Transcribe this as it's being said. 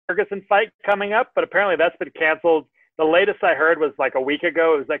Ferguson fight coming up, but apparently that's been canceled. The latest I heard was like a week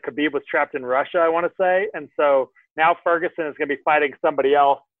ago. It was that Khabib was trapped in Russia, I want to say. And so now Ferguson is going to be fighting somebody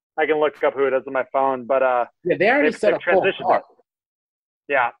else. I can look up who it is on my phone, but yeah, they already set a full card.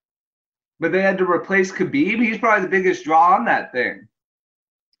 Yeah. But they had to replace Khabib? He's probably the biggest draw on that thing.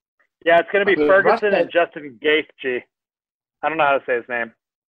 Yeah, it's going to be Ferguson and Justin Gaethje. I don't know how to say his name.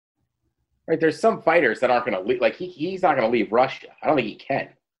 Right, there's some fighters that aren't going to leave. Like, he's not going to leave Russia. I don't think he can.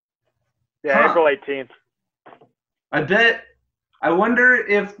 Yeah, April 18th. I wonder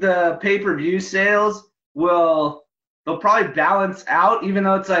if the pay-per-view sales they'll probably balance out, even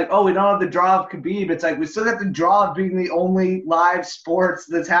though it's like, oh, we don't have the draw of Khabib. It's like, we still got the draw of being the only live sports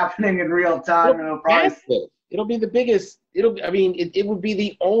that's happening in real time. It'll be the biggest. It would be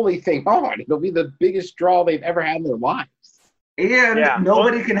the only thing on. It'll be the biggest draw they've ever had in their lives. And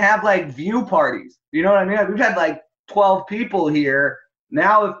nobody can have, like, view parties. You know what I mean? Like, we've had, like, 12 people here.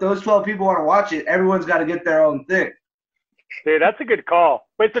 Now, if those 12 people want to watch it, everyone's got to get their own thing. Dude, that's a good call.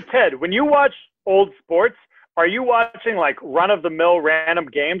 Wait, so Ted, when you watch old sports, are you watching, like, run-of-the-mill random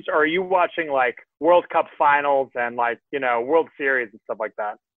games, or are you watching, like, World Cup finals and, like, World Series and stuff like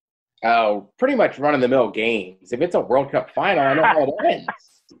that? Oh, pretty much run-of-the-mill games. If it's a World Cup final, I know how it ends.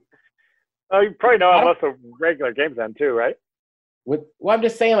 Oh, you probably know how most of regular games end, too, right? Well, I'm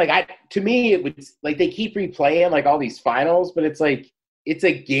just saying, like, to me, it was like they keep replaying, like, all these finals, but it's like it's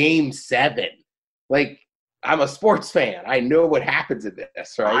a game 7. Like, I'm a sports fan. I know what happens in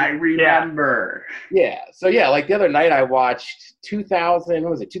this, right? I remember. Yeah. So, yeah, like the other night I watched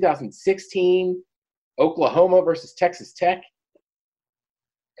 2016, Oklahoma versus Texas Tech.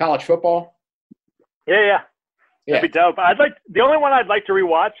 College football. Yeah. That'd be dope. The only one I'd like to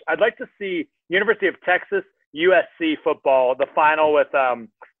rewatch, I'd like to see University of Texas USC football, the final with what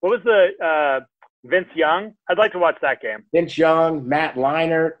was the Vince Young? I'd like to watch that game. Vince Young, Matt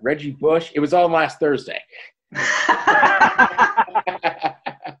Leinart, Reggie Bush. It was on last Thursday.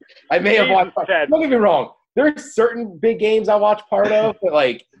 I may have watched. Don't get me wrong. There's certain big games I watch part of, but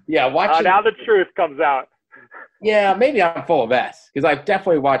watching. Now the truth comes out. Yeah, maybe I'm full of S because I've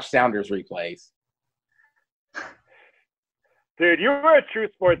definitely watched Sounders replays. Dude, you are a true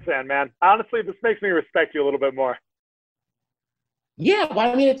sports fan, man. Honestly, this makes me respect you a little bit more. Yeah,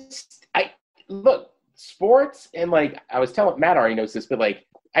 well, I mean, look, sports and I was telling Matt already knows this, but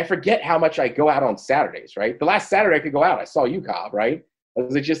I forget how much I go out on Saturdays, right? The last Saturday I could go out, I saw you, Cobb, right? I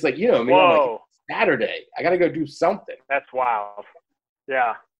was just me. I'm like, Saturday, I got to go do something. That's wild.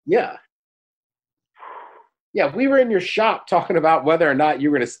 Yeah. Yeah. Yeah, we were in your shop talking about whether or not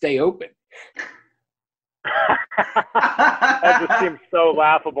you were going to stay open. That just seems so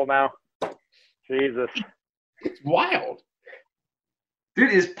laughable now. Jesus. It's wild.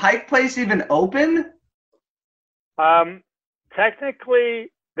 Dude, is Pike Place even open?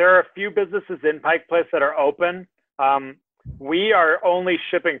 Technically, there are a few businesses in Pike Place that are open. We are only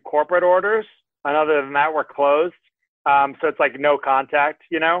shipping corporate orders, and other than that, we're closed. So it's like no contact,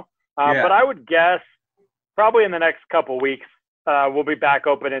 Yeah. But I would guess probably in the next couple weeks, we'll be back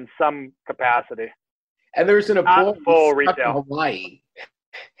open in some capacity. And there's an employee stuck retail. in Hawaii.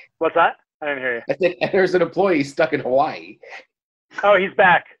 What's that? I didn't hear you. I said, and there's an employee stuck in Hawaii. Oh, he's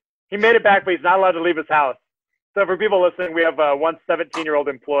back. He made it back, but he's not allowed to leave his house. So for people listening, we have one 17-year-old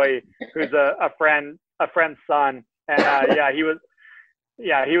employee who's a friend's son, and he was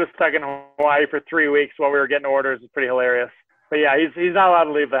stuck in Hawaii for 3 weeks while we were getting orders. It's pretty hilarious. But yeah, he's not allowed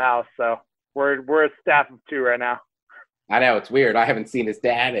to leave the house, so we're a staff of 2 right now. I know, it's weird. I haven't seen his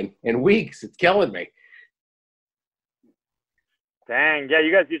dad in weeks. It's killing me. Dang, yeah,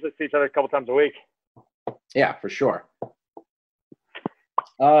 you guys usually see each other a couple times a week. Yeah, for sure.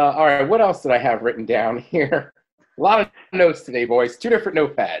 All right, what else did I have written down here? A lot of notes today, boys. 2 different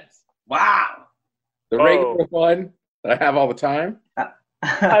notepads. Wow. The regular one that I have all the time.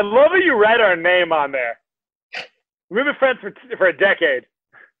 I love that you write our name on there. We've been friends for a decade.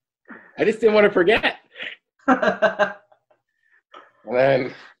 I just didn't want to forget. And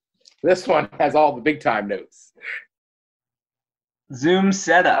then this one has all the big time notes. Zoom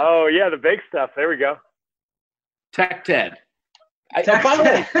setup. Oh, yeah, the big stuff. There we go. Tech Ted. By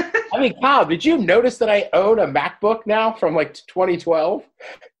the way, Kyle, did you notice that I own a MacBook now from 2012?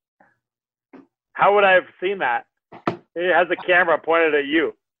 How would I have seen that? It has a camera pointed at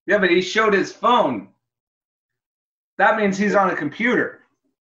you. Yeah, but he showed his phone. That means he's on a computer.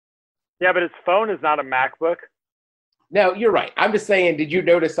 Yeah, but his phone is not a MacBook. No, you're right. I'm just saying, did you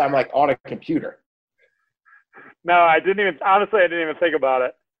notice I'm on a computer? No, I didn't even think about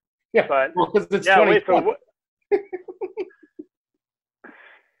it. Yeah, but because it's 2020.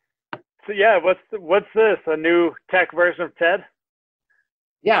 So yeah, what's this? A new tech version of Ted?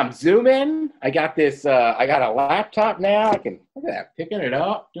 Yeah, I'm zooming. I got this. I got a laptop now. I can look at that, picking it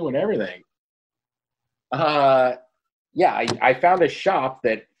up, doing everything. Yeah, I found a shop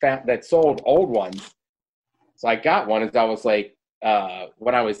that sold old ones. So I got one as I was like,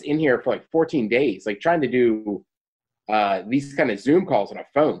 when I was in here for like 14 days, like trying to do these kind of Zoom calls on a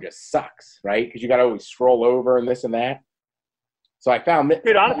phone just sucks, right? Because you got to always scroll over and this and that. So I found that.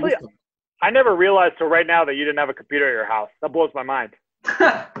 Dude, honestly, I never realized till right now that you didn't have a computer at your house. That blows my mind.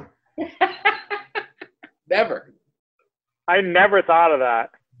 Never. I never thought of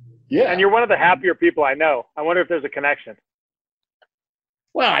that. Yeah. And you're one of the happier people I know. I wonder if there's a connection.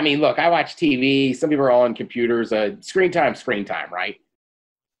 Well, I mean, look, I watch TV. Some people are on computers. Screen time, right?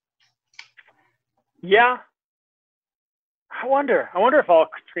 Yeah. I wonder if all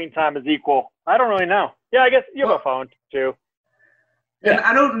screen time is equal. I don't really know. Yeah, I guess you have a phone too. And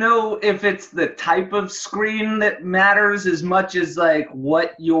I don't know if it's the type of screen that matters as much as like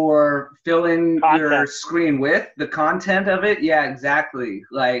what you're filling your screen with, the content of it. Yeah, exactly.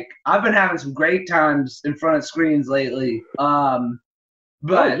 Like I've been having some great times in front of screens lately.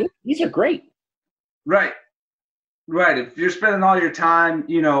 But these are great. Right. If you're spending all your time,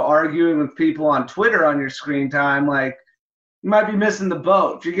 arguing with people on Twitter on your screen time, like you might be missing the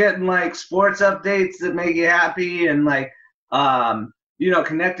boat. If you're getting like sports updates that make you happy and like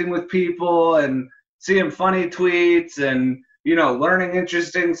connecting with people and seeing funny tweets and, learning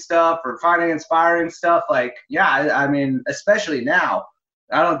interesting stuff or finding inspiring stuff. Like, yeah, I mean, especially now,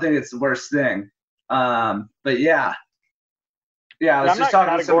 I don't think it's the worst thing. But yeah. Yeah, I was just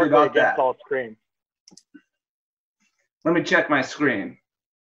talking to somebody about that. All screens. Let me check my screen.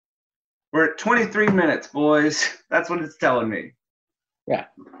 We're at 23 minutes, boys. That's what it's telling me. Yeah.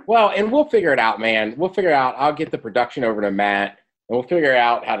 Well, and we'll figure it out, man. We'll figure it out. I'll get the production over to Matt. And we'll figure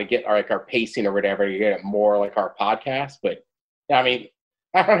out how to get our pacing or whatever to get it more like our podcast. But, I mean,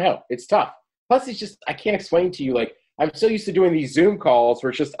 I don't know. It's tough. Plus, it's just, I can't explain to you, like, I'm so used to doing these Zoom calls where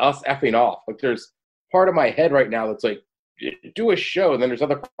it's just us effing off. Like, there's part of my head right now that's like, do a show. And then there's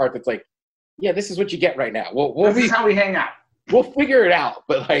other part that's like, yeah, this is what you get right now. This is how we hang out. We'll figure it out.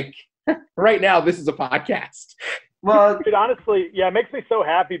 But, like, right now, this is a podcast. Well, dude, honestly, yeah, it makes me so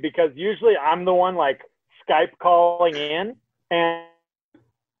happy because usually I'm the one, like, Skype calling in. And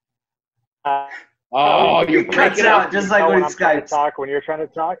you cuts out just like when Skype talk when you're trying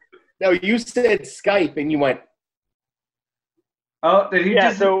to talk. No, you said Skype and you went. Oh, did he?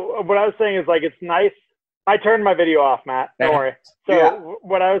 Yeah. So what I was saying is like it's nice. I turned my video off, Matt. Don't worry. So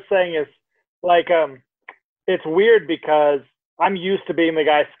what I was saying is like it's weird because I'm used to being the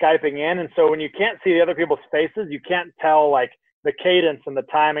guy Skyping in, and so when you can't see the other people's faces, you can't tell like the cadence and the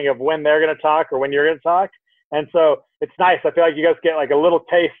timing of when they're gonna talk or when you're gonna talk. And so it's nice. I feel like you guys get like a little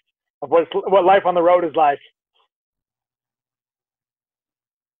taste of what life on the road is like.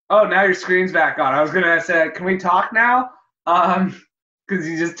 Oh, now your screen's back on. I was going to say, can we talk now? Because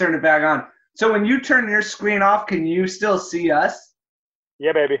you just turned it back on. So when you turn your screen off, can you still see us?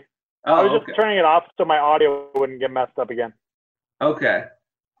 Yeah, baby. Oh, I was just turning it off so my audio wouldn't get messed up again. Okay.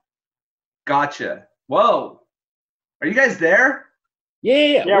 Gotcha. Whoa. Are you guys there?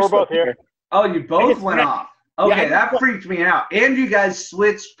 Yeah, we're both here. Oh, you both went off. Okay, that freaked me out. And you guys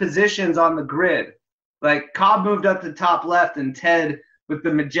switched positions on the grid. Like, Cobb moved up to top left, and Ted with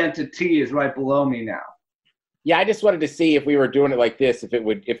the magenta T is right below me now. Yeah, I just wanted to see if we were doing it like this,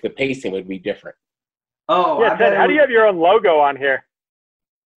 if the pacing would be different. Oh, yeah, Ted, how do you have your own logo on here?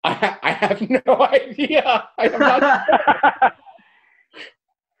 I have no idea. I am not.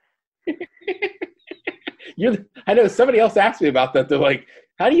 I know somebody else asked me about that. They're like,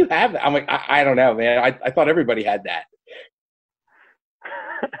 how do you have that? I'm like, I don't know, man. I thought everybody had that.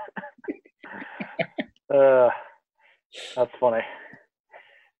 That's funny.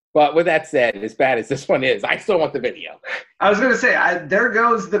 But with that said, as bad as this one is, I still want the video. I was going to say, there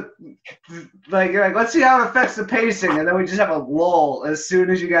goes like, let's see how it affects the pacing. And then we just have a lull as soon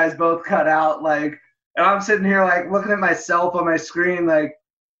as you guys both cut out. Like, and I'm sitting here, like, looking at myself on my screen, like.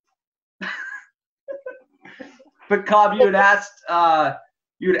 But Cobb, you had asked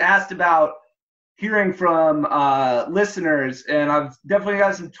about hearing from listeners, and I've definitely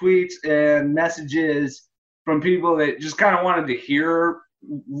got some tweets and messages from people that just kind of wanted to hear,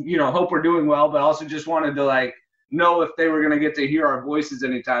 hope we're doing well, but also just wanted to like know if they were going to get to hear our voices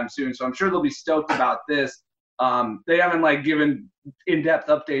anytime soon. So I'm sure they'll be stoked about this. They haven't like given in-depth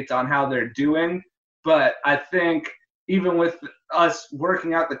updates on how they're doing, but I think even with us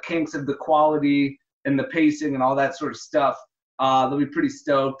working out the kinks of the quality and the pacing and all that sort of stuff, they'll be pretty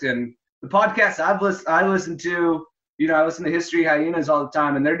stoked. And the podcast I listen to, I listen to History Hyenas all the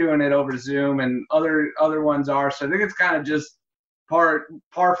time, and they're doing it over Zoom, and other ones are. So I think it's kind of just par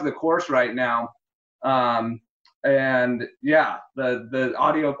for the course right now. And yeah, the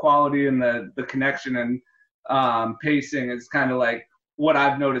audio quality and the connection and pacing is kind of like what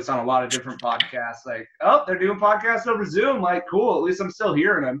I've noticed on a lot of different podcasts. Like, oh, they're doing podcasts over Zoom. Like, cool. At least I'm still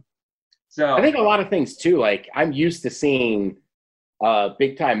hearing them. So I think a lot of things too. Like, I'm used to seeing a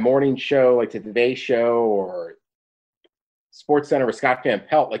big time morning show like the Today Show or Sports Center with Scott Van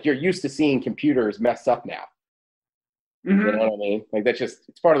Pelt. Like, you're used to seeing computers mess up now. You know what I mean? Like, that's just,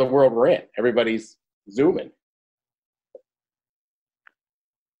 it's part of the world we're in. Everybody's Zooming.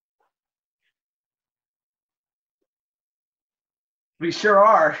 we sure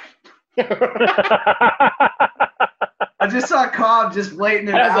are. I just saw Cobb just blatting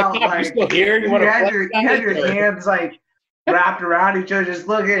it out. Like, you're still here? You had your hands like wrapped around each other, just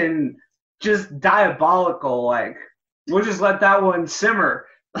looking just diabolical. Like, we'll just let that one simmer.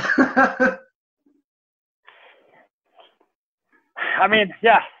 I mean,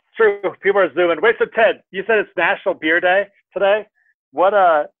 yeah, it's true. People are zooming. Wait, so Ted, you said it's National Beer Day today. What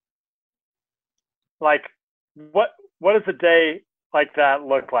does a day like that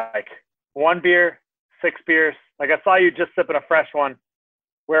look like? 1 beer, 6 beers. Like, I saw you just sipping a fresh one.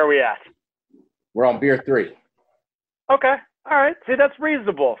 Where are we at? We're on beer 3. Okay. All right. See, that's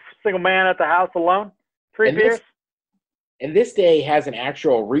reasonable. Single man at the house alone. 3 beers. And this day has an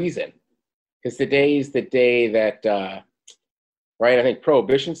actual reason. Because today is the day that, right, I think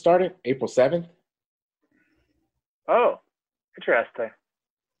Prohibition started, April 7th. Oh, interesting.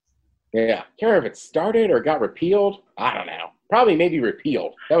 Yeah. Can't remember if it started or got repealed. I don't know. Probably maybe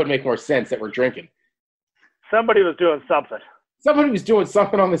repealed. That would make more sense that we're drinking. Somebody was doing something. Somebody was doing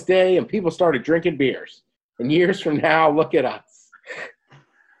something on this day, and people started drinking beers. And years from now, look at us.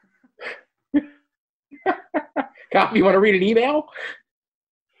 Cop, you want to read an email?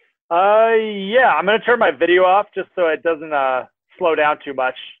 Yeah. I'm going to turn my video off just so it doesn't slow down too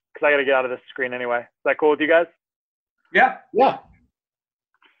much because I got to get out of this screen anyway. Is that cool with you guys? Yeah. Yeah.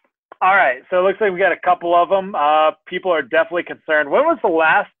 All right. So it looks like we got a couple of them. People are definitely concerned. When was the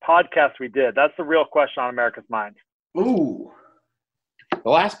last podcast we did? That's the real question on America's mind. Ooh. The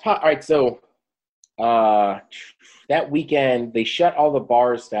last all right, so that weekend, they shut all the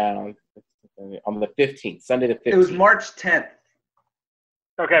bars down on the 15th, Sunday the 15th. It was March 10th.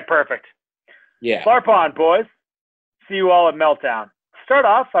 Okay, perfect. Yeah. Bar Pond, boys. See you all at Meltdown. Start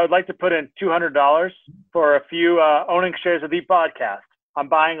off, I would like to put in $200 for a few owning shares of the podcast. I'm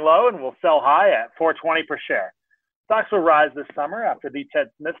buying low and will sell high at $4.20 per share. Stocks will rise this summer after the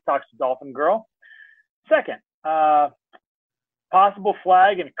Ted Smith talks to Dolphin Girl. Second, possible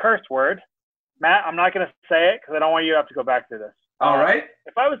flag and curse word. Matt, I'm not going to say it because I don't want you to have to go back through this. All right.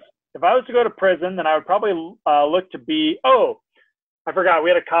 If I was to go to prison, then I would probably look to be. Oh, I forgot. We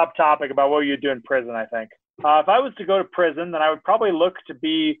had a cop topic about what you do in prison. I think if I was to go to prison, then I would probably look to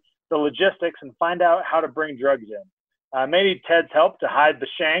be the logistics and find out how to bring drugs in. Maybe Ted's help to hide the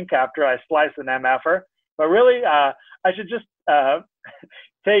shank after I slice an MFer. But really, I should just I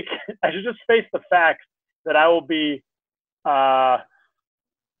should just face the fact that I will be.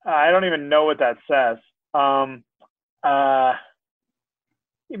 I don't even know what that says.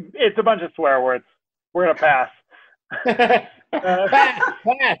 It's a bunch of swear words. We're gonna pass.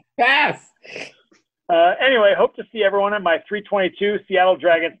 Pass. Anyway, hope to see everyone at my 322 Seattle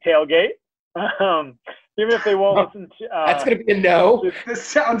Dragons tailgate. Even if they won't listen to. That's gonna be a no. This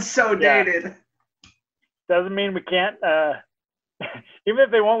sounds so dated. Doesn't mean we can't. Even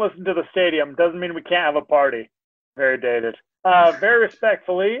if they won't listen to the stadium, doesn't mean we can't have a party. Very dated. Very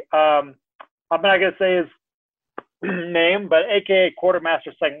respectfully, I'm not gonna say his name, but AKA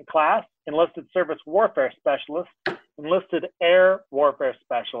Quartermaster Second Class, Enlisted Service Warfare Specialist, Enlisted Air Warfare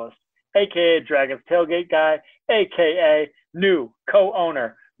Specialist, AKA Dragons Tailgate Guy, AKA new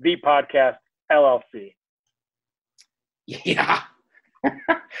co-owner, The Podcast LLC. Yeah. I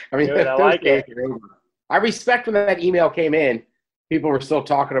mean, Dude, I like it. I respect when that email came in. People were still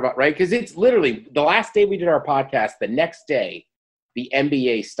talking about, right? Because it's literally the last day we did our podcast. The next day, the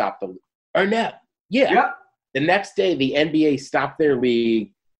NBA stopped the. Or no, yeah. Yep. The next day, the NBA stopped their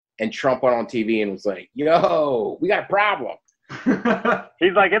league, and Trump went on TV and was like, "Yo, we got a problem."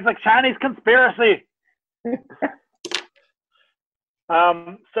 He's like, "It's a Chinese conspiracy."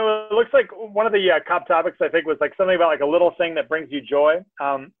 So it looks like one of the cop topics I think was like something about like a little thing that brings you joy.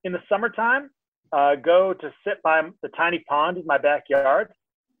 In the summertime, go to sit by the tiny pond in my backyard.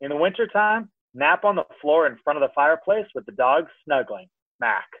 In the wintertime, nap on the floor in front of the fireplace with the dogs snuggling.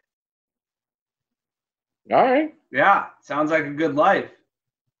 Mac. All right. Yeah, sounds like a good life.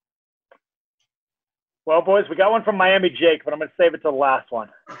 Well, boys, we got one from Miami Jake, but I'm going to save it to the last one.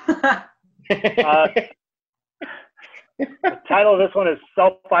 The title of this one is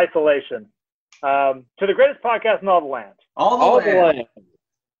Self-Isolation. To the greatest podcast in all the land. All the land.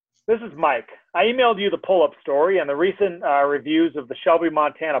 This is Mike. I emailed you the pull-up story and the recent reviews of the Shelby,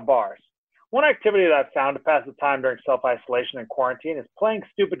 Montana bars. One activity that I've found to pass the time during self-isolation and quarantine is playing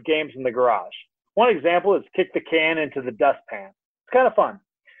stupid games in the garage. One example is kick the can into the dustpan. It's kind of fun.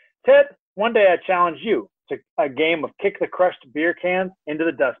 Ted, one day I challenge you to a game of kick the crushed beer cans into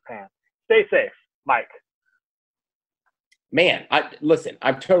the dustpan. Stay safe, Mike. Man, listen,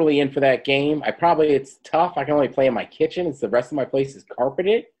 I'm totally in for that game. It's tough. I can only play in my kitchen. It's the rest of my place is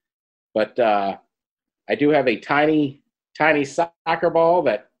carpeted. But I do have a tiny soccer ball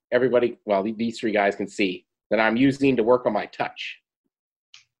that everybody, well, these three guys can see, that I'm using to work on my touch.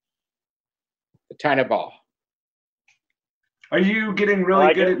 A tiny ball. Are you getting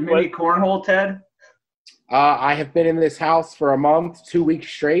really good at mini cornhole, Ted? I have been in this house for a month, 2 weeks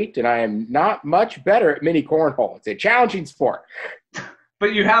straight, and I am not much better at mini cornhole. It's a challenging sport.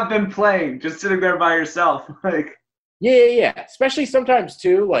 But you have been playing, just sitting there by yourself. Yeah. Especially sometimes,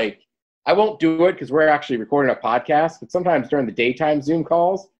 too, like, I won't do it because we're actually recording a podcast, but sometimes during the daytime Zoom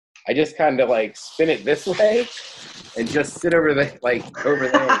calls, I just kind of, like, spin it this way and just sit over there.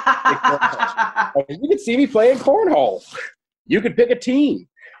 You can see me playing cornhole. You could pick a team.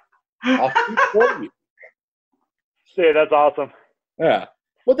 I'll support you. Yeah, that's awesome. Yeah.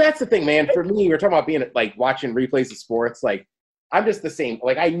 Well, that's the thing, man. For me, we're talking about being like watching replays of sports. Like, I'm just the same.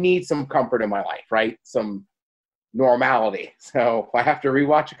 Like, I need some comfort in my life, right? Some normality. So if I have to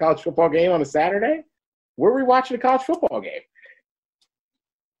rewatch a college football game on a Saturday, we're rewatching a college football game.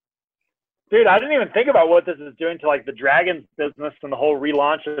 Dude, I didn't even think about what this is doing to like the Dragons business and the whole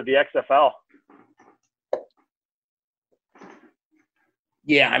relaunch of the XFL.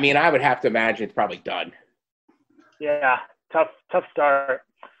 Yeah, I mean, I would have to imagine it's probably done. Yeah, tough start.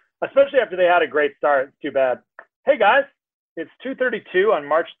 Especially after they had a great start. It's too bad. Hey, guys. It's 2:32 on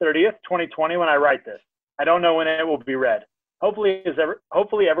March 30th, 2020 when I write this. I don't know when it will be read. Hopefully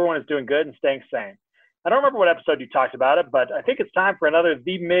everyone is doing good and staying sane. I don't remember what episode you talked about it, but I think it's time for another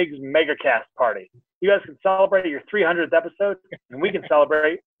The Migs Megacast party. You guys can celebrate your 300th episode, and we can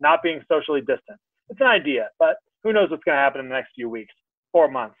celebrate not being socially distant. It's an idea, but who knows what's going to happen in the next few weeks, 4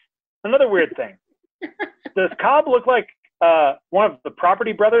 months. Another weird thing. Does Cobb look like one of the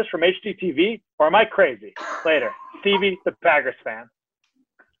Property Brothers from HGTV, or am I crazy? Later. Stevie, the Packers fan.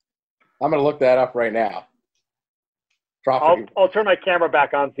 I'm going to look that up right now. I'll turn my camera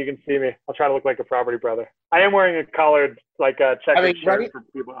back on so you can see me. I'll try to look like a Property Brother. I am wearing a collared, like a checkered shirt for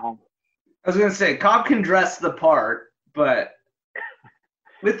people at home. I was going to say, Cobb can dress the part, but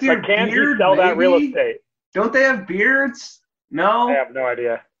with your beard, sell that real estate? Don't they have beards? No? I have no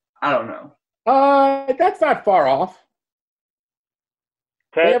idea. I don't know. That's not far off.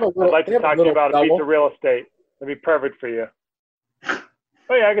 Ted, I'd like to talk to you about a piece of real estate. That'd be perfect for you.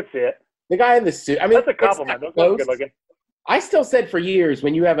 Oh, yeah, I could see it. The guy in the suit. I mean, that's a compliment. That's good looking. I still said for years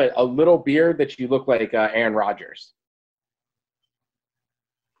when you have a little beard that you look like Aaron Rodgers.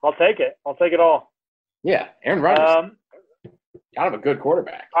 I'll take it. I'll take it all. Yeah, Aaron Rodgers. Kind of a good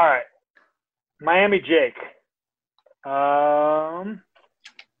quarterback. All right. Miami Jake. To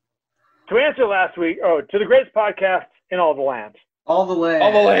answer last week, to the greatest podcast in all the land. All the land.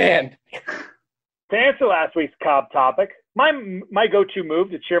 All the land. To answer last week's Cobb topic, my go-to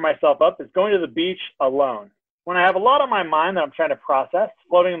move to cheer myself up is going to the beach alone. When I have a lot on my mind that I'm trying to process,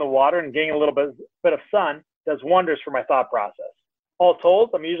 floating in the water and getting a little bit of sun does wonders for my thought process. All told,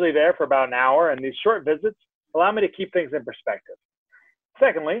 I'm usually there for about an hour, and these short visits allow me to keep things in perspective.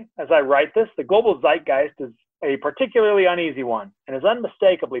 Secondly, as I write this, the global zeitgeist is a particularly uneasy one and is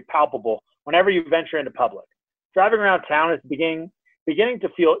unmistakably palpable whenever you venture into public. Driving around town is beginning to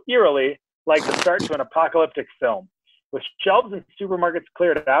feel eerily like the start to an apocalyptic film. With shelves and supermarkets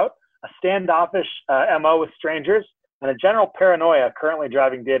cleared out, a standoffish MO with strangers, and a general paranoia currently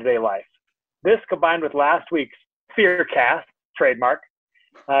driving day-to-day life. This, combined with last week's Fearcast, trademark,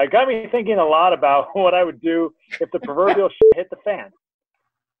 got me thinking a lot about what I would do if the proverbial shit hit the fan.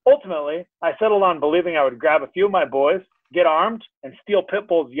 Ultimately, I settled on believing I would grab a few of my boys, get armed, and steal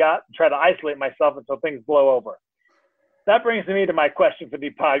Pitbull's yacht and try to isolate myself until things blow over. That brings me to my question for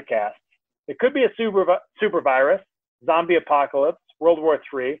the podcast. It could be a super virus, zombie apocalypse, World War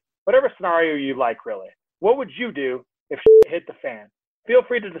III, whatever scenario you like, really. What would you do if shit hit the fan? Feel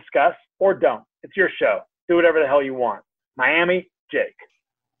free to discuss, or don't. It's your show. Do whatever the hell you want. Miami, Jake.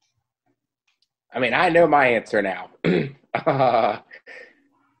 I mean, I know my answer now.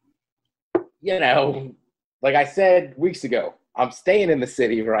 Like I said weeks ago, I'm staying in the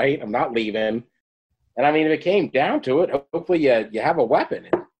city, right? I'm not leaving. And I mean, if it came down to it, hopefully you have a weapon.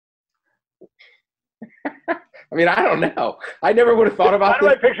 I mean, I don't know. I never would have thought about How do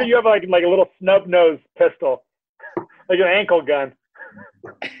this. I picture you have like a little snub nose pistol, like an ankle gun?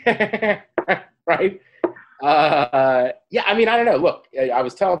 Right? Yeah, I mean, I don't know. Look, I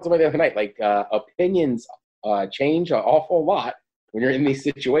was telling somebody the other night, like, opinions change an awful lot when you're in these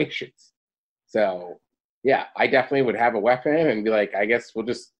situations. So, yeah, I definitely would have a weapon and be like, I guess we'll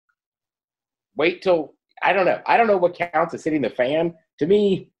just wait till, I don't know. I don't know what counts as hitting the fan. To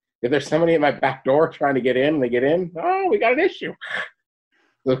me, if there's somebody at my back door trying to get in and they get in, oh, we got an issue.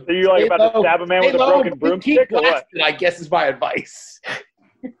 So you like about to stab a man with a broken broomstick or what? I guess is my advice.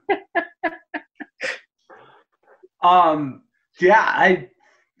 Yeah,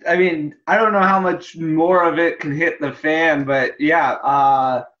 I mean, I don't know how much more of it can hit the fan, but yeah,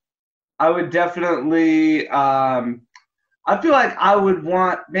 I would definitely, I feel like I would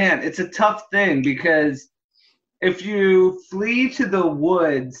want, man, it's a tough thing because if you flee to the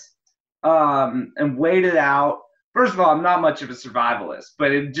woods, and wait it out, first of all, I'm not much of a survivalist,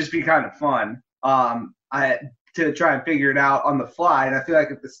 but it'd just be kind of fun, to try and figure it out on the fly. And I feel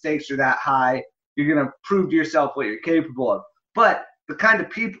like if the stakes are that high, you're going to prove to yourself what you're capable of. But the kind of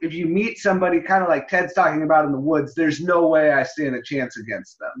people, if you meet somebody kind of like Ted's talking about in the woods, there's no way I stand a chance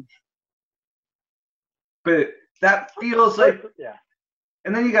against them. But that feels like, yeah.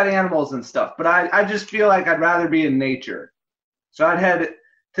 And then you got animals and stuff. But I just feel like I'd rather be in nature. So I'd head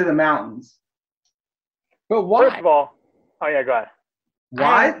to the mountains. But why? First of all, oh yeah, go ahead.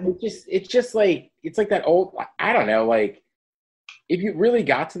 Why? It's just like, it's like that old, I don't know, like, if you really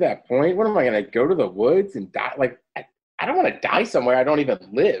got to that point, what am I going to go to the woods and die? Like, I don't want to die somewhere I don't even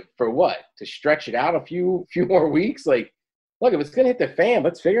live. For what? To stretch it out a few more weeks? Like, look, if it's going to hit the fan,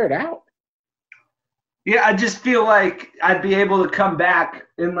 let's figure it out. Yeah, I just feel like I'd be able to come back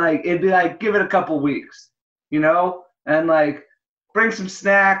and, like, it'd be like, give it a couple weeks, and, like, bring some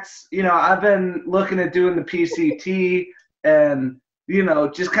snacks. I've been looking at doing the PCT and,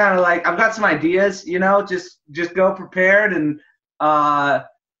 just kind of like, I've got some ideas, just go prepared and,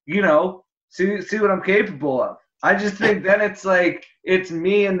 see what I'm capable of. I just think then it's like, it's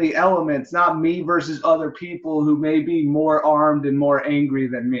me and the elements, not me versus other people who may be more armed and more angry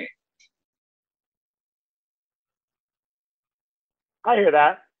than me. I hear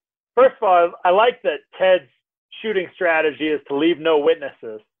that. First of all, I like that Ted's shooting strategy is to leave no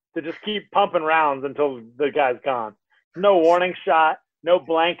witnesses, to just keep pumping rounds until the guy's gone. No warning shot, no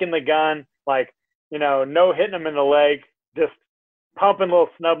blanking the gun, like, no hitting him in the leg, just pumping little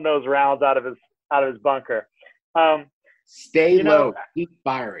snub nose rounds out of his bunker. Stay low, keep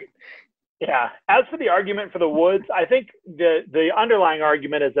firing. Yeah. As for the argument for the woods, I think the underlying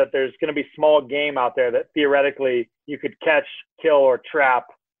argument is that there's going to be small game out there that theoretically you could catch, kill, or trap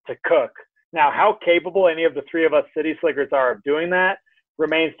to cook. Now, how capable any of the three of us city slickers are of doing that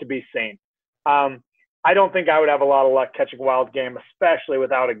remains to be seen. I don't think I would have a lot of luck catching wild game, especially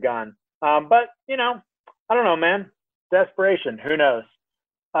without a gun. But, I don't know, man. Desperation. Who knows?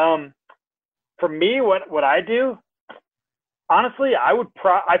 For me, what I do, honestly,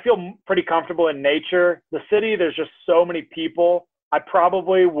 I feel pretty comfortable in nature. The city, there's just so many people. I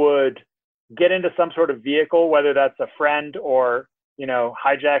probably would get into some sort of vehicle, whether that's a friend or,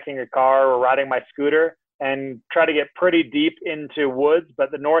 hijacking a car or riding my scooter, and try to get pretty deep into woods,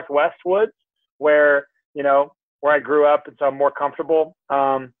 but the Northwest woods where I grew up, and so I'm more comfortable.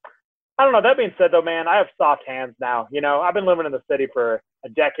 I don't know. That being said, though, man, I have soft hands now. I've been living in the city for a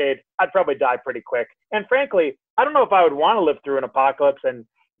decade. I'd probably die pretty quick. And frankly, I don't know if I would want to live through an apocalypse and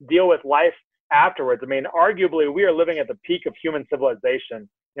deal with life afterwards. I mean, arguably, we are living at the peak of human civilization.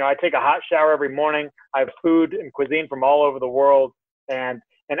 I take a hot shower every morning. I have food and cuisine from all over the world, and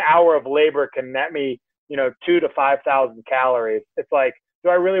an hour of labor can net me, 2,000 to 5,000 calories. It's like, do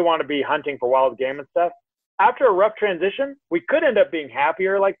I really want to be hunting for wild game and stuff? After a rough transition, we could end up being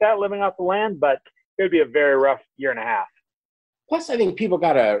happier like that, living off the land, but it would be a very rough year and a half. Plus, I think people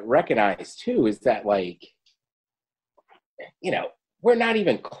got to recognize, too, is that, like, we're not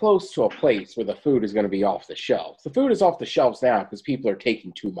even close to a place where the food is going to be off the shelves. The food is off the shelves now because people are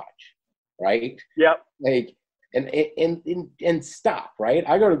taking too much, right? Yep. Like, and stop, right?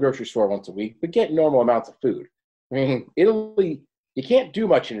 I go to the grocery store once a week, but get normal amounts of food. I mean, Italy, you can't do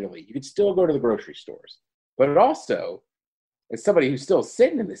much in Italy. You can still go to the grocery stores. But also, as somebody who's still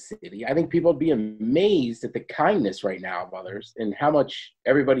sitting in the city, I think people would be amazed at the kindness right now of others and how much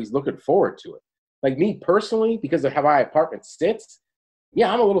everybody's looking forward to it. Like me personally, because of how my apartment sits,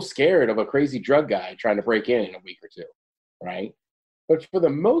 yeah, I'm a little scared of a crazy drug guy trying to break in a week or two, right? But for the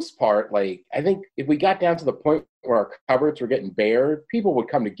most part, like, I think if we got down to the point where our cupboards were getting bared, people would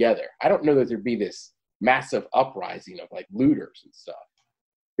come together. I don't know that there'd be this massive uprising of, like, looters and stuff.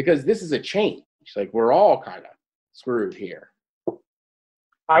 Because this is a change. Like, we're all kind of screwed here?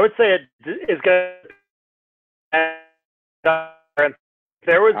 I would say it is going to.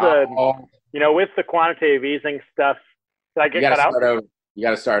 There was with the quantitative easing stuff. Did I get cut out? You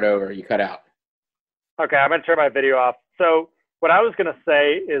got to start over. You cut out. Okay, I'm going to turn my video off. So what I was going to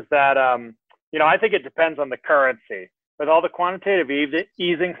say is that, I think it depends on the currency. With all the quantitative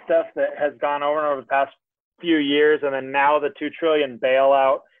easing stuff that has gone over the past few years, and then now the $2 trillion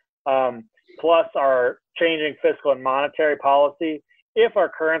bailout, plus our changing fiscal and monetary policy, if our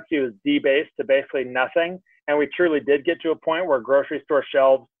currency was debased to basically nothing, and we truly did get to a point where grocery store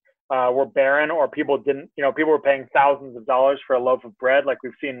shelves were barren, or people were paying thousands of dollars for a loaf of bread, like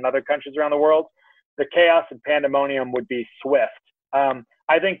we've seen in other countries around the world, the chaos and pandemonium would be swift.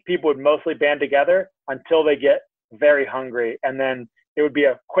 I think people would mostly band together until they get very hungry, and then it would be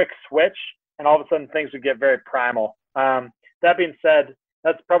a quick switch, and all of a sudden things would get very primal. That being said,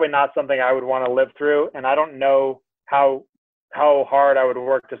 that's probably not something I would want to live through, and I don't know how hard I would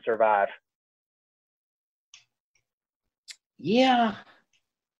work to survive. Yeah,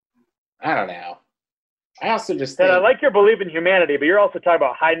 I don't know. I also just think... I like your belief in humanity, but you're also talking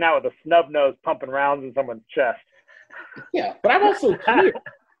about hiding out with a snub nose pumping rounds in someone's chest. Yeah, but I'm also clear.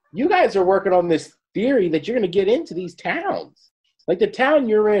 You guys are working on this theory that you're going to get into these towns. Like the town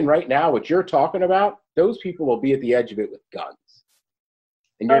you're in right now, what you're talking about, those people will be at the edge of it with guns.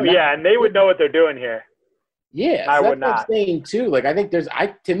 And and they would know what they're doing here. Yeah, I so would not. I'm saying too. Like I think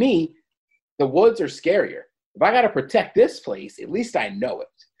to me, the woods are scarier. If I got to protect this place, at least I know it.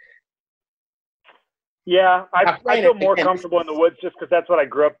 Yeah, I feel more comfortable in the woods just because that's what I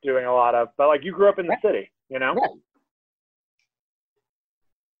grew up doing a lot of. But like you grew up in the city, Right.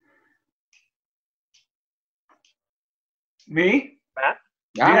 Me? Matt?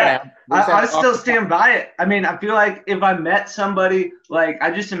 Yeah, I still stand by it. I mean, I feel like if I met somebody, like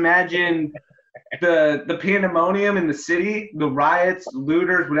I just imagine the pandemonium in the city, the riots,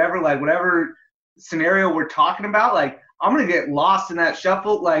 looters, whatever scenario we're talking about, like I'm gonna get lost in that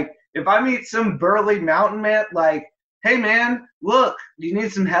shuffle. Like if I meet some burly mountain man, like, hey man, look, do you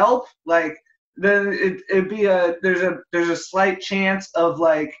need some help? Like then it'd be there's a slight chance of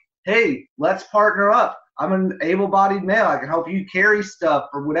like, hey, let's partner up. I'm an able-bodied male. I can help you carry stuff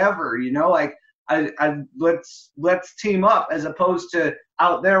or whatever, Like, let's team up as opposed to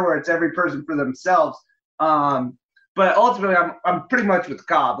out there where it's every person for themselves. But ultimately, I'm pretty much with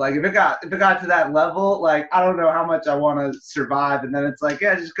Cobb. Like, if it got to that level, like I don't know how much I want to survive, and then it's like,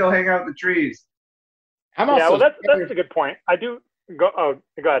 yeah, just go hang out with the trees. That's a good point. I do go. Oh,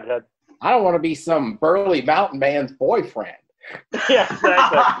 go ahead, Ted. I don't want to be some burly mountain man's boyfriend. Yeah,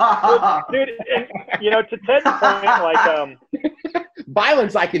 exactly. Dude, and, to Ted's point, like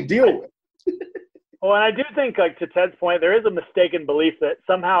violence I can deal with. Well, and I do think, like, to Ted's point, there is a mistaken belief that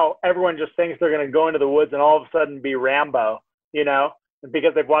somehow everyone just thinks they're going to go into the woods and all of a sudden be Rambo,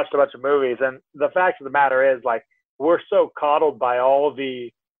 because they've watched a bunch of movies. And the fact of the matter is, like, we're so coddled by all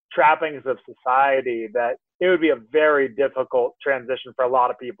the trappings of society that it would be a very difficult transition for a lot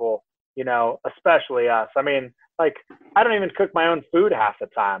of people, especially us. I mean, like, I don't even cook my own food half the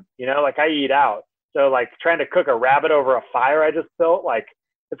time, like I eat out. So like trying to cook a rabbit over a fire I just built, like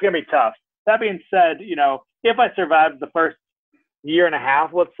it's going to be tough. That being said, if I survived the first year and a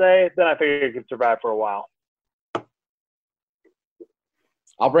half, let's say, then I think I could survive for a while.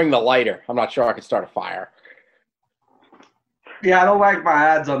 I'll bring the lighter. I'm not sure I could start a fire. Yeah, I don't like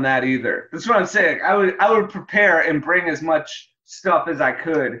my odds on that either. That's what I'm saying. I would prepare and bring as much stuff as I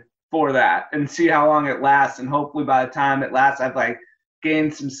could for that and see how long it lasts, and hopefully by the time it lasts I've like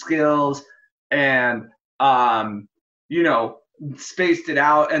gained some skills and spaced it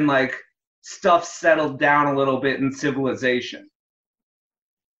out and like stuff settled down a little bit in civilization.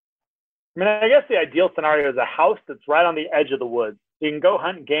 I mean, I guess the ideal scenario is a house that's right on the edge of the woods. You can go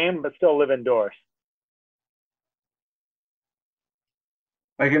hunt game but still live indoors.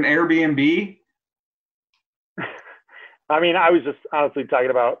 Like an Airbnb? I mean, I was just honestly talking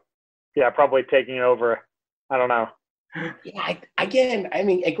about probably taking it over. I don't know. Yeah,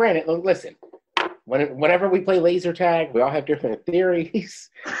 granted, listen, whenever we play laser tag, we all have different theories.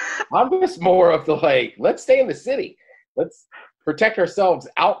 I'm just more of the like, let's stay in the city. Let's protect ourselves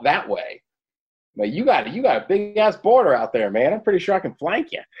out that way. But you got a big ass border out there, man. I'm pretty sure I can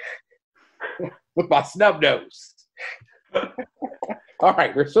flank you with my snub nose. All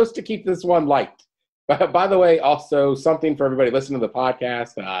right, we're supposed to keep this one light. But by the way, also something for everybody listening to the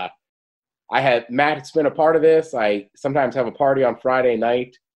podcast. Matt's been a part of this. I sometimes have a party on Friday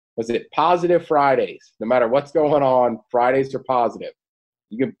night. Was it Positive Fridays? No matter what's going on, Fridays are positive.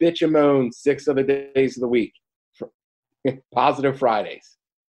 You can bitch and moan 6 other days of the week. Positive Fridays.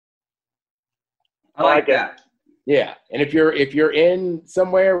 I like that. Yeah, and if you're in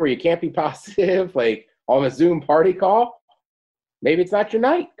somewhere where you can't be positive, like on a Zoom party call, maybe it's not your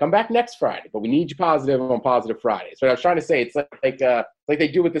night. Come back next Friday, but we need you positive on Positive Fridays. So what I was trying to say, it's like they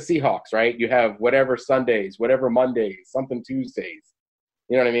do with the Seahawks, right? You have whatever Sundays, whatever Mondays, something Tuesdays.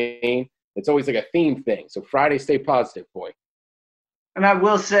 You know what I mean? It's always like a theme thing. So Friday, stay positive, boy. And I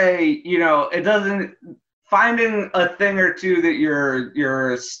will say, it doesn't finding a thing or two that you're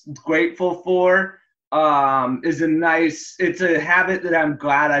grateful for is it's a habit that I'm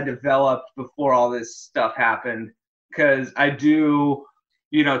glad I developed before all this stuff happened, because I do,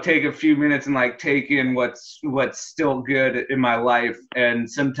 take a few minutes and like take in what's still good in my life. And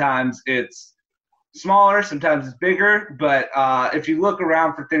sometimes it's smaller, sometimes it's bigger, but if you look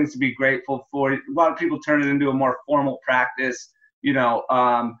around for things to be grateful for, a lot of people turn it into a more formal practice,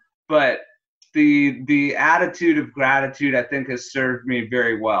 but the attitude of gratitude, I think, has served me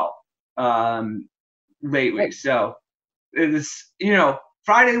very well lately. So it's,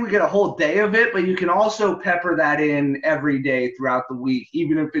 Friday we get a whole day of it, but you can also pepper that in every day throughout the week,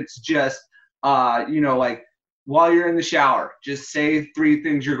 even if it's just, like while you're in the shower, just say 3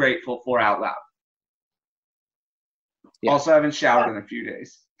 things you're grateful for out loud. Yeah. Also, I haven't showered in a few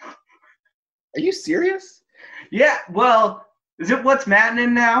days. Are you serious? Yeah. Well, is it What's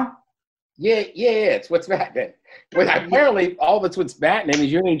Mattening now? Yeah. It's What's Mattening. But apparently, all that's What's Mattening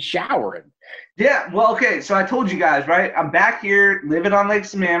is you ain't showering. Yeah. Well, okay. So I told you guys, right? I'm back here living on Lake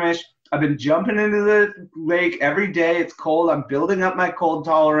Sammamish. I've been jumping into the lake every day. It's cold. I'm building up my cold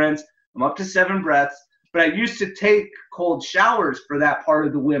tolerance. I'm up to 7 breaths. But I used to take cold showers for that part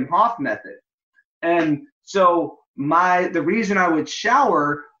of the Wim Hof method. And so the reason I would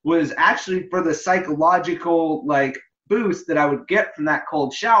shower was actually for the psychological boost that I would get from that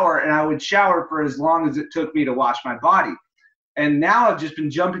cold shower, and I would shower for as long as it took me to wash my body. And now I've just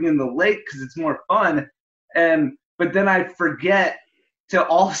been jumping in the lake because it's more fun, but then I forget to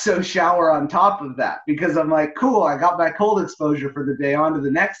also shower on top of that because I'm like, cool, I got my cold exposure for the day, on to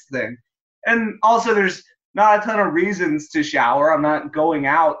the next thing. And also there's not a ton of reasons to shower. I'm not going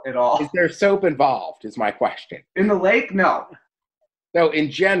out at all. Is there soap involved, is my question. In the lake? No. No,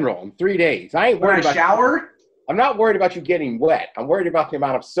 in general, in 3 days. I ain't worried about shower? I'm not worried about you getting wet. I'm worried about the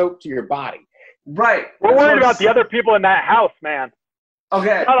amount of soap to your body. Right. We're worried about the other people in that house, man.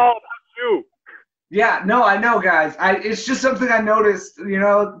 Okay. It's not all about you. Yeah, no, I know, guys. It's just something I noticed.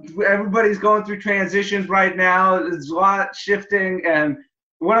 Everybody's going through transitions right now. There's a lot shifting, and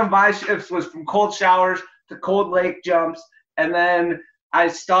one of my shifts was from cold showers to cold lake jumps, and then I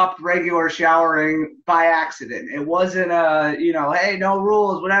stopped regular showering by accident. It wasn't hey, no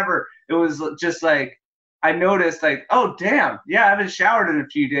rules, whatever. It was just I noticed oh damn, yeah, I haven't showered in a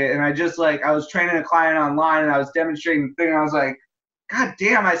few days, and I was training a client online, and I was demonstrating the thing, and I was like, God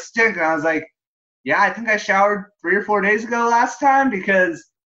damn, I stink, and I was like, yeah, I think I showered 3 or 4 days ago last time, because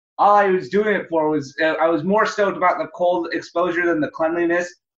all I was doing it for was I was more stoked about the cold exposure than the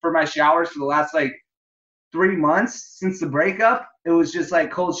cleanliness for my showers for the last 3 months since the breakup. It was just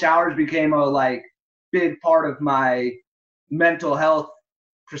cold showers became a big part of my mental health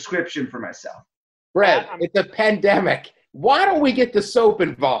prescription for myself. Brett, it's a pandemic. Why don't we get the soap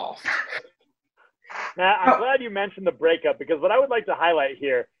involved? Now, I'm glad you mentioned the breakup, because what I would like to highlight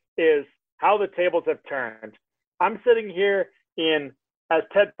here is how the tables have turned. I'm sitting here in, as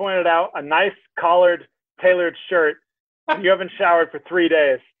Ted pointed out, a nice collared, tailored shirt, and you haven't showered for 3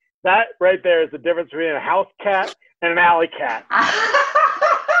 days. That right there is the difference between a house cat and an alley cat.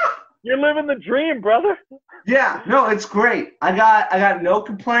 You're living the dream, brother. Yeah, no, it's great. I got no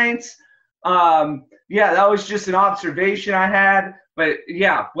complaints. Yeah, that was just an observation I had. But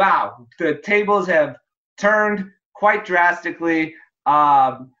yeah, wow, the tables have turned quite drastically.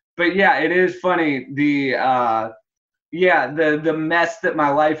 But yeah, it is funny the mess that my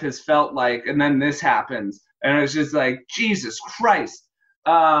life has felt like, and then this happens, and it's just Jesus Christ.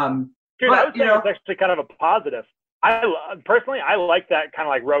 Dude, I would say it's actually kind of a positive. Personally, I like that kind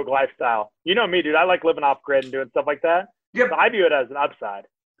of rogue lifestyle. You know me, dude. I like living off grid and doing stuff like that. Yep. So I view it as an upside.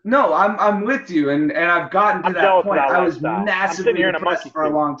 No, I'm with you, and I've gotten to that point. I was massively depressed for a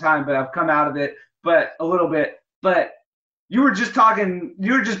long time, but I've come out of it, but a little bit. But you were just busting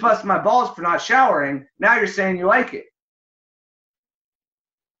my balls for not showering. Now you're saying you like it.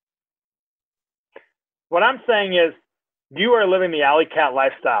 What I'm saying is, you are living the alley cat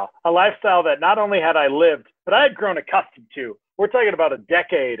lifestyle, a lifestyle that not only had I lived, but I had grown accustomed to. We're talking about a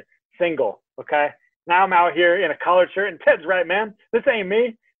decade single, okay? Now I'm out here in a collared shirt, and Ted's right, man. This ain't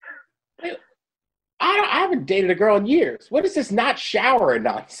me. I haven't dated a girl in years. What is this not showering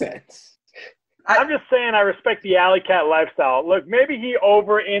nonsense? I'm just saying I respect the alley cat lifestyle. Look, maybe he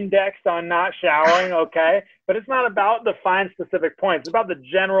over-indexed on not showering, okay? But it's not about the fine specific points. It's about the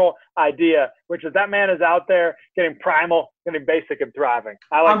general idea, which is that man is out there getting primal, getting basic, and thriving.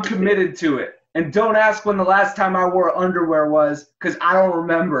 I'm committed to it. And don't ask when the last time I wore underwear was, because I don't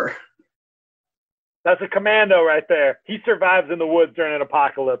remember. That's a commando right there. He survives in the woods during an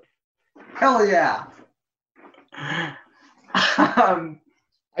apocalypse. Hell yeah. I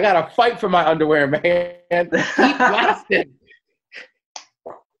got to fight for my underwear, man. Keep blasting.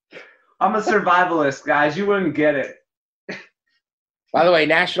 I'm a survivalist, guys. You wouldn't get it. By the way,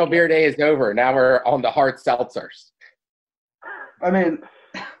 National Beer Day is over. Now we're on the hard seltzers. I mean,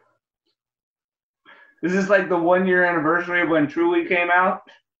 is this like the 1-year anniversary of when Truly came out?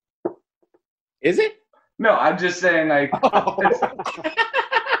 Is it? No, I'm just saying, like. Oh.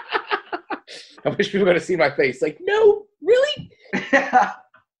 I wish people could have seen my face. Like, no, really?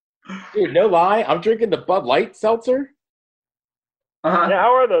 Dude, no lie. I'm drinking the Bud Light seltzer. Uh-huh. Yeah,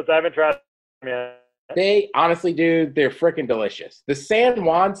 how are those? I haven't tried them yet. They, honestly, dude, they're freaking delicious. The San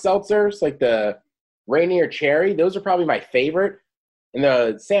Juan seltzers, like the Rainier Cherry, those are probably my favorite. And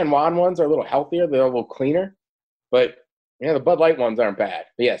the San Juan ones are a little healthier. They're a little cleaner. But, the Bud Light ones aren't bad.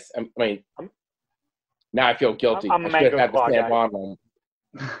 But yes, I mean, now I feel guilty. I'm a I should have had Mango the San Claw Juan one.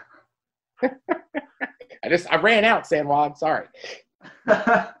 I ran out, San Juan. Sorry.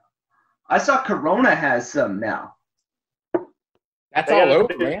 I saw Corona has some now. That's They all gotta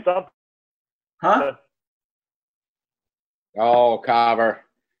over, do man. something. Huh? Oh, Carver.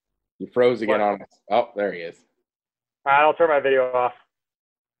 You froze again on us. Oh, there he is. All right, I'll turn my video off.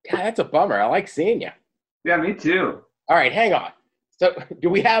 God, that's a bummer. I like seeing you. Yeah, me too. All right, hang on. So, do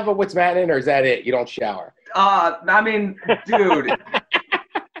we have a What's Maddening, or is that it? You don't shower? I mean, dude.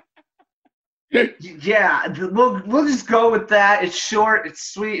 Yeah, we'll just go with that. It's short,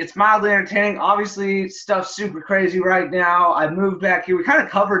 it's sweet, it's mildly entertaining. Obviously, stuff's super crazy right now. I moved back here. We kind of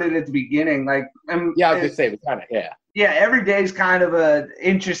covered it at the beginning. Yeah, I was just saying, yeah. Yeah, every day's kind of a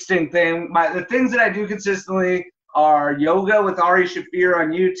interesting thing. The things that I do consistently are yoga with Ari Shafir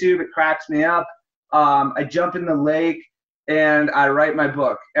on YouTube. It cracks me up. I jump in the lake and I write my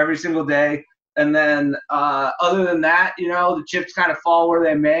book every single day. And then other than that, the chips kind of fall where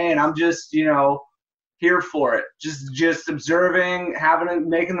they may, and I'm just, here for it. Just observing,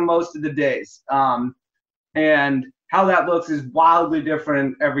 making the most of the days. And how that looks is wildly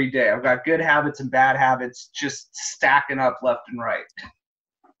different every day. I've got good habits and bad habits just stacking up left and right.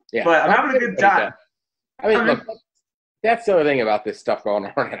 Yeah. But I'm having a good time. I mean, look, that's the other thing about this stuff going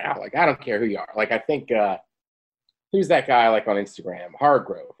on right now. Like, I don't care who you are. Like, I think, who's that guy, like, on Instagram?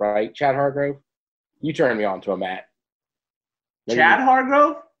 Hargrove, right? Chad Hargrove? You turned me on to him, Matt. Chad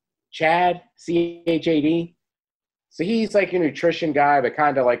Hargrove? Chad, C-H-A-D. So he's like a nutrition guy, but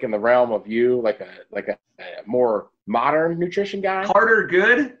kind of like in the realm of you, like a more modern nutrition guy. Carter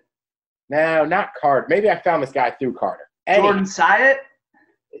Good? No, not Carter. Maybe I found this guy through Carter. Jordan Syatt?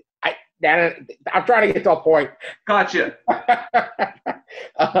 I'm trying to get to a point. Gotcha.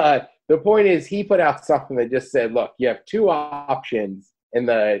 The point is, he put out something that just said, look, you have two options in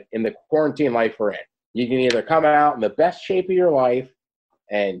the quarantine life we're in. You can either come out in the best shape of your life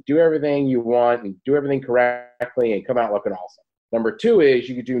and do everything you want and do everything correctly and come out looking awesome. Number two is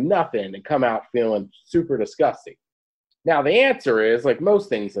you could do nothing and come out feeling super disgusting. Now, the answer is, like most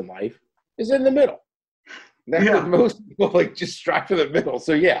things in life, is in the middle. That's what most people just strive for the middle.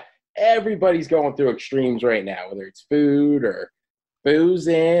 So, yeah, everybody's going through extremes right now, whether it's food or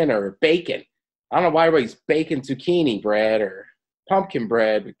boozing or bacon. I don't know why everybody's baking zucchini bread or pumpkin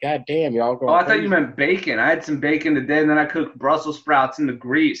bread, but goddamn, y'all going I thought you meant bacon. I had some bacon today, and then I cooked Brussels sprouts in the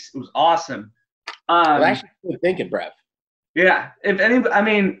grease. It was awesome. Well, actually, I'm thinking, Brev. Yeah.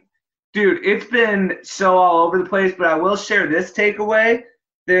 Dude, it's been so all over the place, but I will share this takeaway.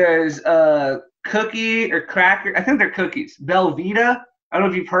 There's a cookie or cracker. I think they're cookies. Belvita. I don't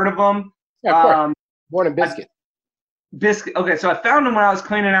know if you've heard of them. Yeah, of course. Morning biscuit. Biscuit. Okay, so I found them when I was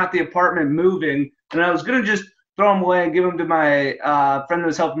cleaning out the apartment moving, and I was going to just throw them away and give them to my friend that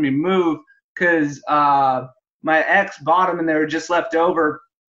was helping me move because my ex bought them and they were just left over.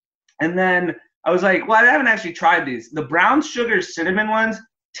 And then I was like, well, I haven't actually tried these. The brown sugar cinnamon ones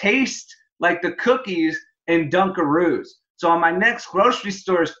taste like the cookies in Dunkaroos. So on my next grocery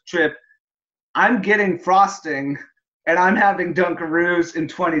store trip, I'm getting frosting and I'm having Dunkaroos in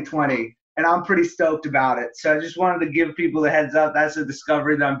 2020. And I'm pretty stoked about it. So I just wanted to give people the heads up. That's a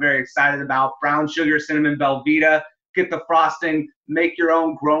discovery that I'm very excited about. Brown sugar, cinnamon, Belvita. Get the frosting. Make your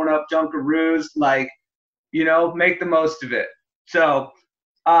own grown-up Dunkaroos. Make the most of it. So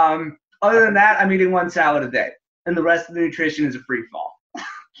other than that, I'm eating one salad a day. And the rest of the nutrition is a free fall.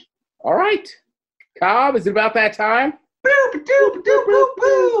 All right. Cobb, is it about that time? Boop, doop, doop, boop,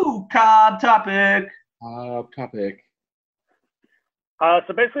 boo. Cobb topic. Topic.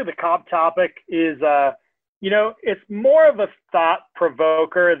 So basically, the Cobb topic is, it's more of a thought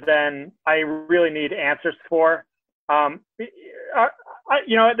provoker than I really need answers for. There's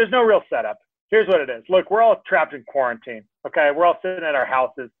no real setup. Here's what it is. Look, we're all trapped in quarantine. Okay, we're all sitting at our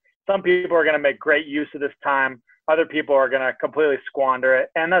houses. Some people are going to make great use of this time. Other people are going to completely squander it,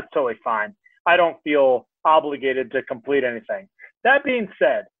 and that's totally fine. I don't feel obligated to complete anything. That being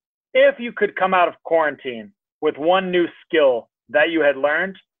said, if you could come out of quarantine with one new skill that you had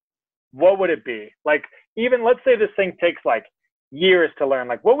learned, what would it be? Like, even let's say this thing takes like years to learn.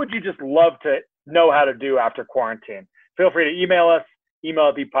 Like, what would you just love to know how to do after quarantine? Feel free to email us,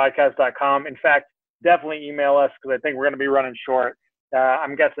 email@thepodcast.com. In fact, definitely email us because I think we're going to be running short.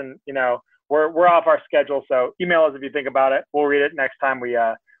 I'm guessing, we're off our schedule. So email us if you think about it. We'll read it next time we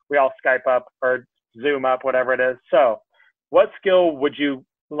all Skype up or Zoom up, whatever it is. So what skill would you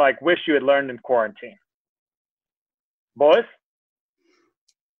wish you had learned in quarantine? Boys?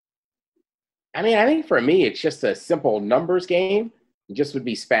 I mean, I think for me, it's just a simple numbers game. It just would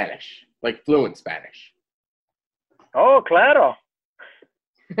be Spanish, like fluent Spanish. Oh, claro.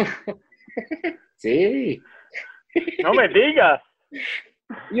 Sí. No me digas.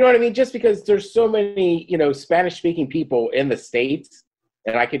 You know what I mean? Just because there's so many, Spanish-speaking people in the States,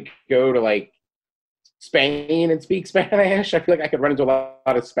 and I could go to, Spain and speak Spanish. I feel like I could run into a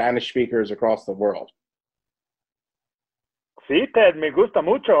lot of Spanish speakers across the world. Sí, Ted, me gusta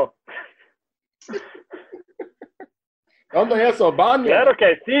mucho. ¿Dónde es el baño? Claro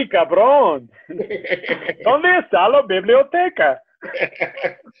que sí, cabrón. ¿Dónde está la biblioteca?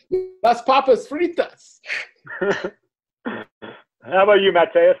 Las papas fritas. How about you,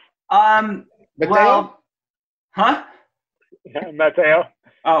 Mateus? Well, huh? Mateo.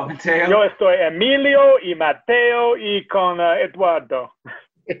 Oh, Mateo. Yo estoy Emilio y Mateo y con Eduardo.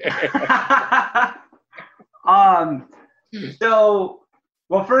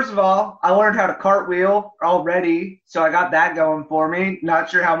 Well, first of all, I learned how to cartwheel already, so I got that going for me. Not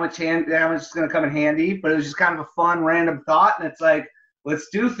sure how much it's going to come in handy, but it was just kind of a fun, random thought, and it's like, let's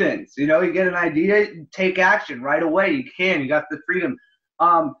do things. You get an idea, take action right away. You got the freedom.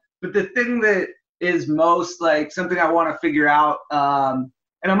 But the thing that is most something I want to figure out,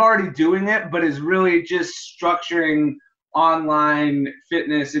 and I'm already doing it, but is really just structuring online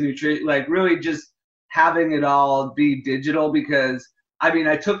fitness and nutrition, really just having it all be digital, because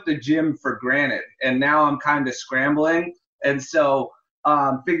I took the gym for granted, and now I'm kind of scrambling. And so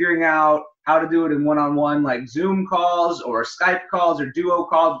figuring out how to do it in one-on-one, Zoom calls or Skype calls or Duo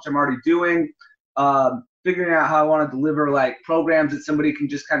calls, which I'm already doing. Figuring out how I want to deliver programs that somebody can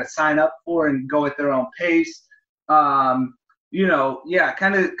just kind of sign up for and go at their own pace. Kind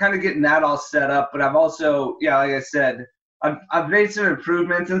of getting that all set up. But I've also, like I said, I've made some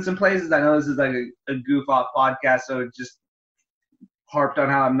improvements in some places. I know this is a goof off podcast, so it just harped on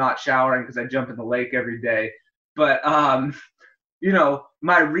how I'm not showering because I jump in the lake every day. But,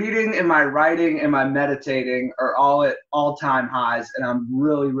 my reading and my writing and my meditating are all at all-time highs, and I'm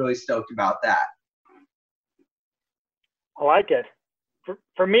really, really stoked about that. I like it.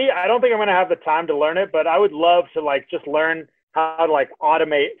 For me, I don't think I'm going to have the time to learn it, but I would love to just learn how to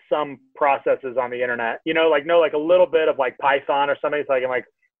automate some processes on the internet. Know a little bit of Python or something, so I can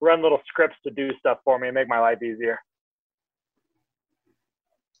run little scripts to do stuff for me and make my life easier.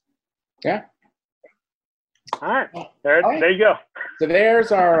 Yeah. All right. There you go. So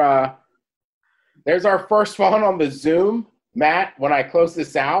there's our first one on the Zoom. Matt, when I close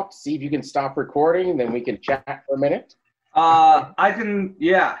this out, see if you can stop recording, and then we can chat for a minute. I can,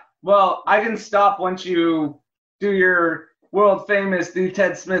 yeah. Well, I can stop once you do your world famous The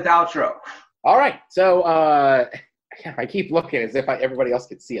Ted Smith outro. All right. So I keep looking as if everybody else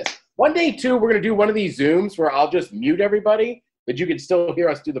could see us. One day, too, we're going to do one of these Zooms where I'll just mute everybody, but you can still hear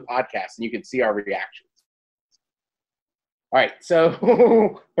us do the podcast, and you can see our reactions. All right,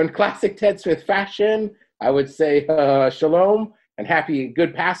 so in classic Ted Smith fashion, I would say shalom and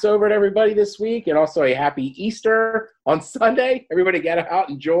good Passover to everybody this week, and also a happy Easter on Sunday. Everybody get out,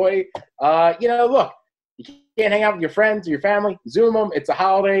 enjoy. Look, you can't hang out with your friends or your family. Zoom them. It's a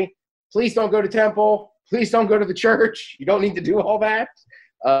holiday. Please don't go to temple. Please don't go to the church. You don't need to do all that.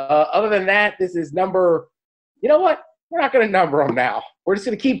 Other than that, this is number, you know what? We're not going to number them now. We're just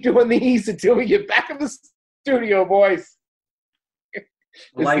going to keep doing these until we get back in the studio, boys.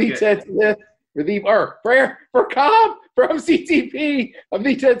 Ted Smith for Cobb from CTP of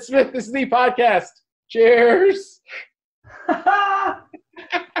the Ted Smith. This is the podcast. Cheers.